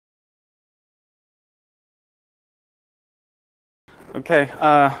Okay,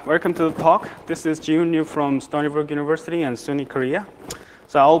 welcome to the talk. This is Jiun Yu from Stony Brook University in SUNY Korea.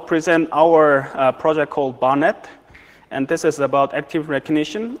 So I'll present our project called BARNET, and this is about active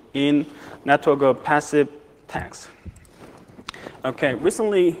recognition in network of passive tags. Okay,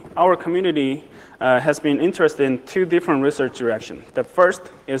 recently our community has been interested in two different research directions. The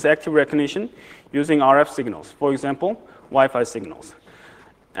first is active recognition using RF signals, for example, Wi-Fi signals.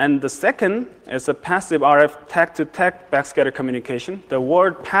 And the second is a passive RF tag-to-tag backscatter communication. The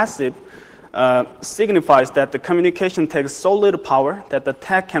word passive signifies that the communication takes so little power that the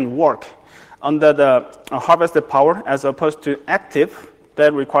tag can work under the harvested power, as opposed to active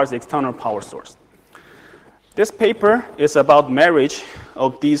that requires external power source. This paper is about marriage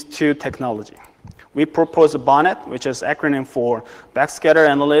of these two technologies. We propose BARNET, which is acronym for Backscatter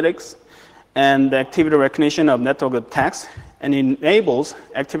Analytics and the Activity Recognition of Network Tags, and enables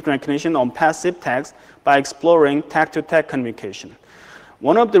activity recognition on passive tags by exploring tag-to-tag communication.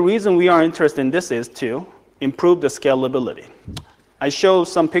 One of the reasons we are interested in this is to improve the scalability. I show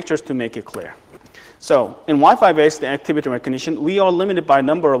some pictures to make it clear. So in Wi-Fi-based activity recognition, we are limited by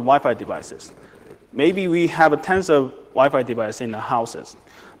number of Wi-Fi devices. Maybe we have tens of Wi-Fi devices in the houses.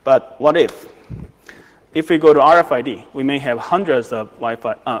 But what if? If we go to RFID, we may have hundreds of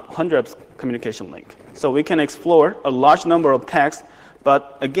hundreds of communication links. So we can explore a large number of tags,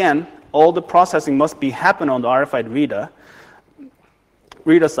 but again, all the processing must be happen on the RFID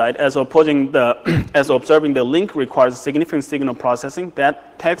reader side, as observing the link requires significant signal processing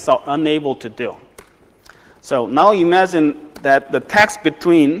that tags are unable to do. So now imagine that the tags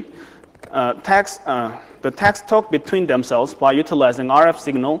talk between themselves by utilizing RF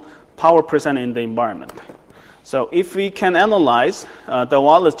signal power present in the environment. So if we can analyze the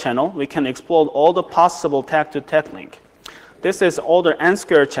wireless channel, we can explore all the possible tag-to-tag link. This is order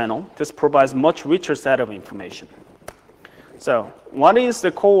n-squared channel. This provides much richer set of information. So what is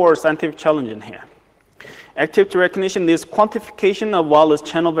the core scientific challenge in here? Activity recognition is quantification of wireless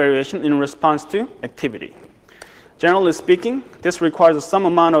channel variation in response to activity. Generally speaking, this requires some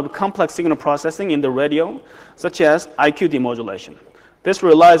amount of complex signal processing in the radio, such as IQ demodulation. This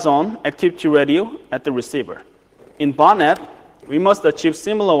relies on activity radio at the receiver. In BARNET, we must achieve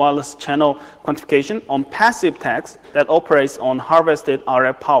similar wireless channel quantification on passive tags that operates on harvested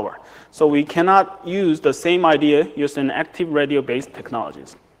RF power. So we cannot use the same idea used in active radio-based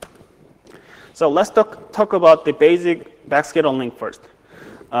technologies. So let's talk about the basic backscatter link first.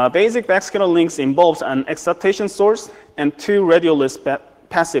 Basic backscatter links involves an excitation source and two radioless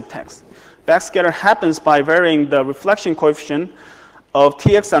passive tags. Backscatter happens by varying the reflection coefficient of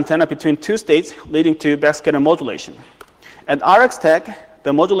TX antenna between two states, leading to backscatter modulation. At RX tag,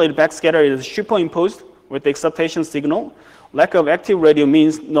 the modulated backscatter is superimposed with the excitation signal. Lack of active radio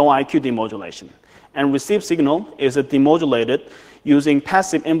means no IQ demodulation. And received signal is demodulated using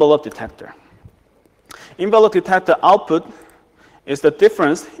passive envelope detector. Envelope detector output is the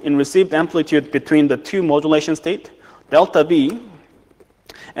difference in received amplitude between the two modulation states, delta V.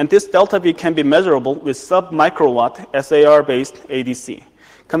 And this delta V can be measurable with sub-microwatt SAR-based ADC.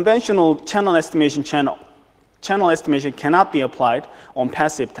 Conventional channel estimation cannot be applied on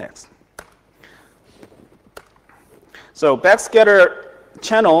passive tags. So backscatter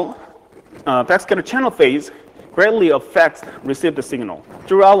channel phase greatly affects received signal.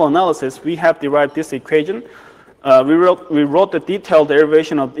 Through our analysis, we have derived this equation. We wrote the detailed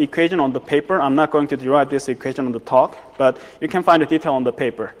derivation of the equation on the paper. I'm not going to derive this equation on the talk, but you can find the detail on the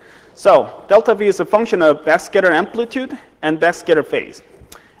paper. So delta V is a function of backscatter amplitude and backscatter phase,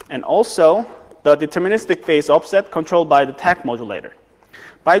 and also the deterministic phase offset controlled by the tag modulator.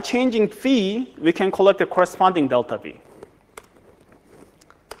 By changing phi, we can collect the corresponding delta V.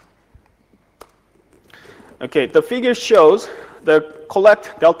 Okay, the figure shows the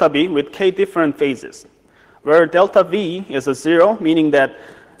collect delta V with k different phases, where delta V is a 0, meaning that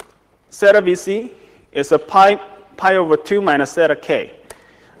theta Vc is a pi over 2 minus theta k.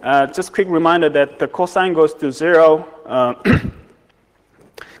 Just quick reminder that the cosine goes to 0,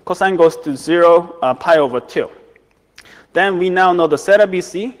 pi over 2. Then we now know the theta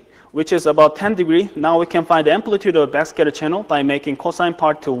Vc, which is about 10 degrees. Now we can find the amplitude of backscatter channel by making cosine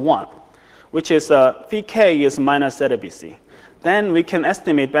part to 1, which is phi k is minus theta Vc. Then we can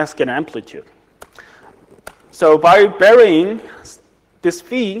estimate backscatter amplitude. So by varying this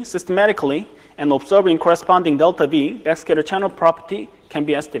phi systematically and observing corresponding delta V, backscatter channel property can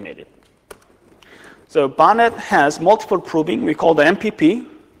be estimated. So BARNET has multiple proving, we call the MPP,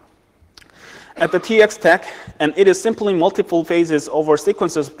 at the TX tag, and it is simply multiple phases over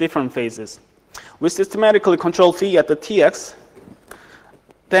sequences of different phases. We systematically control phi at the TX.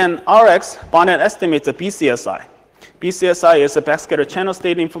 Then RX, BARNET estimates the BCSI. BCSI is a backscatter channel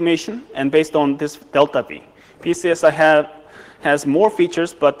state information, and based on this delta V. BCSI has more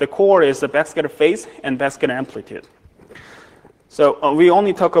features, but the core is the backscatter phase and backscatter amplitude. So we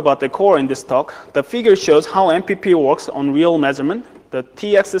only talk about the core in this talk. The figure shows how MPP works on real measurement. The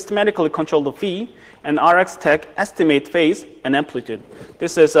TX systematically control the V, and RX tech estimate phase and amplitude.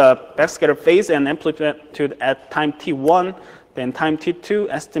 This is a backscatter phase and amplitude at time T1, then time T2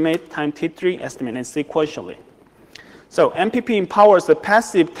 estimate, time T3 estimate, and sequentially. So MPP empowers the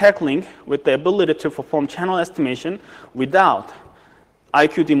passive tech link with the ability to perform channel estimation without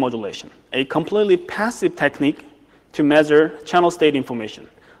IQ demodulation, a completely passive technique to measure channel state information.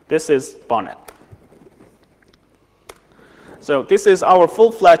 This is BARNET. So this is our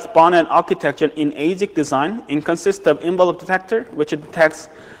full-fledged BARNET architecture in ASIC design. It consists of envelope detector, which detects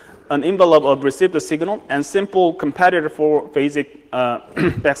an envelope of received signal, and simple comparator for basic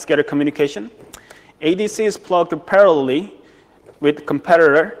backscatter communication. ADC is plugged parallelly with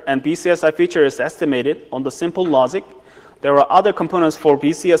comparator, and BCSI feature is estimated on the simple logic. There are other components for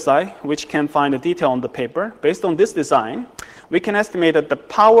BCSI, which can find the detail on the paper. Based on this design, we can estimate that the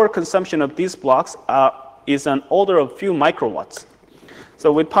power consumption of these blocks is an order of few microwatts.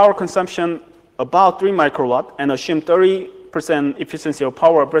 So with power consumption about 3 microwatt and assume 30% efficiency of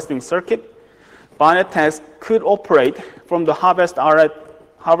power bursting circuit, BARNET tags could operate from the harvested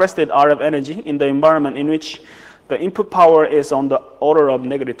RF energy in the environment in which the input power is on the order of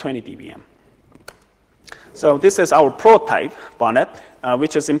 -20 dBm. So this is our prototype BARNET,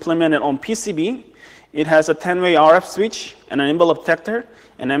 which is implemented on PCB. It has a 10-way RF switch and an envelope detector,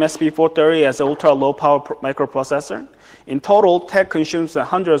 and MSP430 as an ultra-low power microprocessor. In total, tech consumes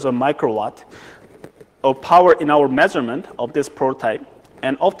hundreds of microwatt of power in our measurement of this prototype.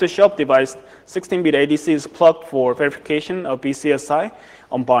 An off-the-shelf device, 16-bit ADC, is plugged for verification of BCSI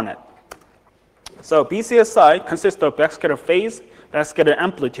on BARNET. So BCSI consists of backscatter phase, backscatter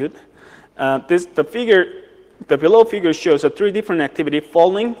amplitude. The below figure shows 3 different activity: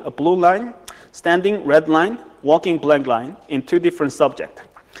 falling, a blue line; standing, red line; walking, black line, in 2 different subjects.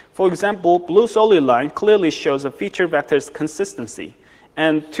 For example, blue solid line clearly shows a feature vector's consistency,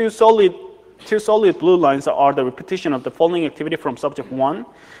 and two solid blue lines are the repetition of the falling activity from subject 1,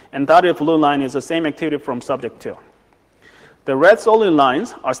 and dotted blue line is the same activity from subject 2. The red solid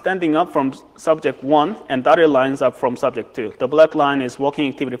lines are standing up from subject 1, and dotted lines are from subject 2. The black line is walking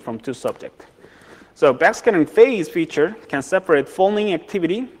activity from 2 subjects. So backscattering phase feature can separate falling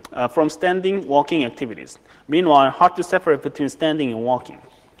activity from standing, walking activities. Meanwhile, hard to separate between standing and walking.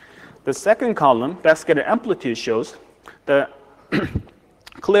 The second column, backscatter amplitude, shows the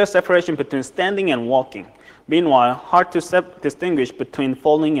clear separation between standing and walking. Meanwhile, hard to distinguish between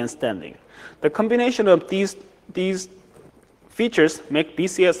falling and standing. The combination of these features make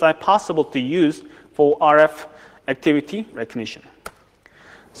BCSI possible to use for RF activity recognition.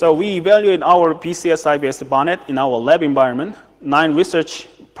 So we evaluate our BCSI-based BARNET in our lab environment. 9 research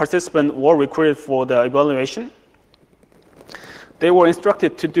participants were recruited for the evaluation. They were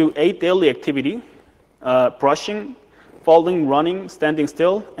instructed to do 8 daily activity: brushing, folding, running, standing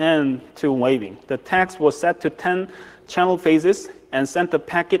still, and 2 waving. The tags was set to 10 channel phases and sent a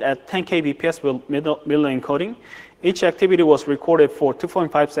packet at 10 kbps with middle encoding. Each activity was recorded for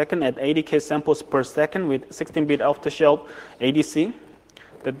 2.5 seconds at 80K samples per second with 16-bit off-the-shelf ADC.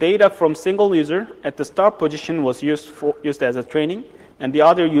 The data from single user at the start position was used as a training, and the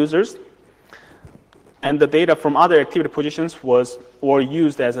other users and the data from other activity positions were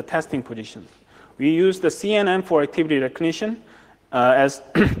used as a testing position. We used the CNN for activity recognition. As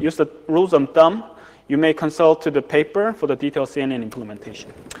use the rules of thumb, you may consult to the paper for the detailed CNN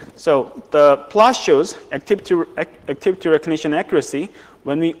implementation. So the plot shows activity recognition accuracy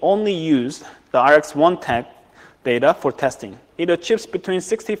when we only use the RX1 tag data for testing. It achieves between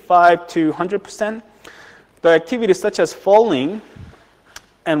 65 to 100%. The activities such as falling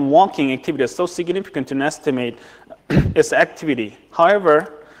and walking activity is so significant to estimate its activity.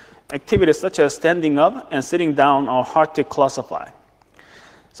 However, activities such as standing up and sitting down are hard to classify.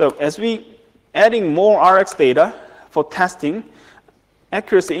 So as we adding more RX data for testing,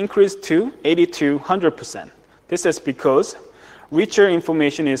 accuracy increased to 80 to 100%. This is because richer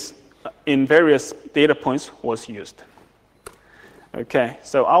information is in various data points was used. Okay,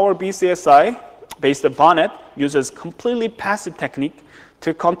 so our BCSI-based BARNET uses completely passive technique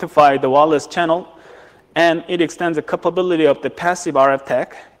to quantify the wireless channel, and it extends the capability of the passive RF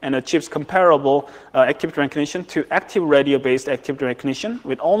tech and achieves comparable activity recognition to active radio-based activity recognition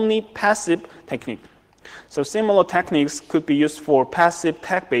with only passive technique. So similar techniques could be used for passive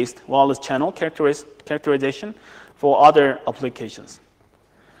tech-based wireless channel characterization for other applications.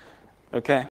 Okay.